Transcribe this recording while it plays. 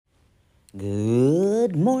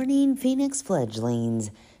Good morning, Phoenix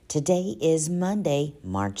fledglings. Today is Monday,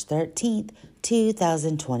 March 13th,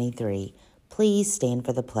 2023. Please stand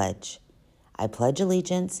for the pledge. I pledge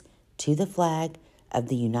allegiance to the flag of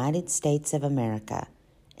the United States of America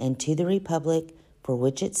and to the republic for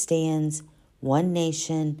which it stands, one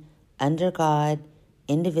nation, under God,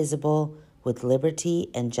 indivisible, with liberty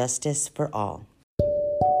and justice for all.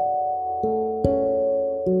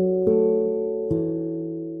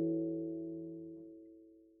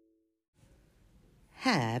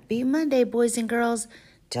 Happy Monday, boys and girls.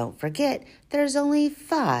 Don't forget, there's only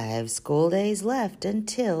 5 school days left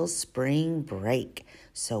until spring break,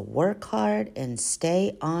 so work hard and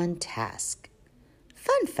stay on task.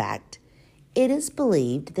 Fun fact, it is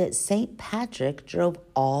believed that St. Patrick drove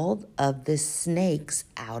all of the snakes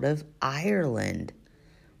out of Ireland.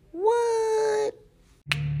 What?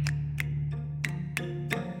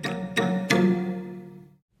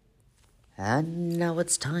 And now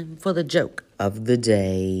it's time for the joke of the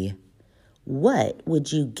day. What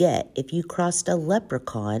would you get if you crossed a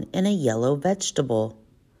leprechaun and a yellow vegetable?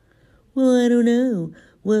 Well, I don't know.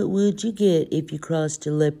 What would you get if you crossed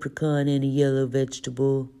a leprechaun and a yellow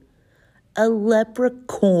vegetable? A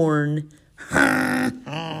leprechaun.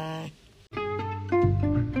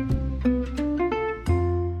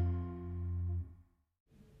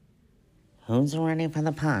 Who's ready for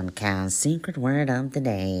the podcast secret word of the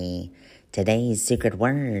day? Today's secret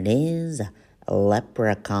word is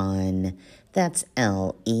leprechaun. That's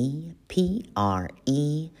Leprechaun.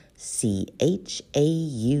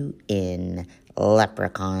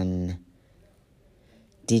 Leprechaun.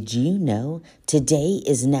 Did you know today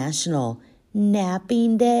is National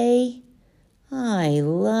Napping Day? I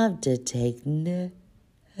love to take naps.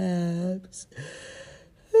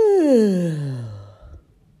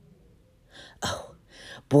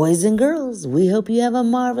 Boys and girls, we hope you have a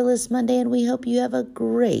marvelous Monday and we hope you have a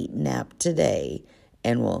great nap today.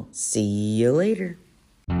 And we'll see you later.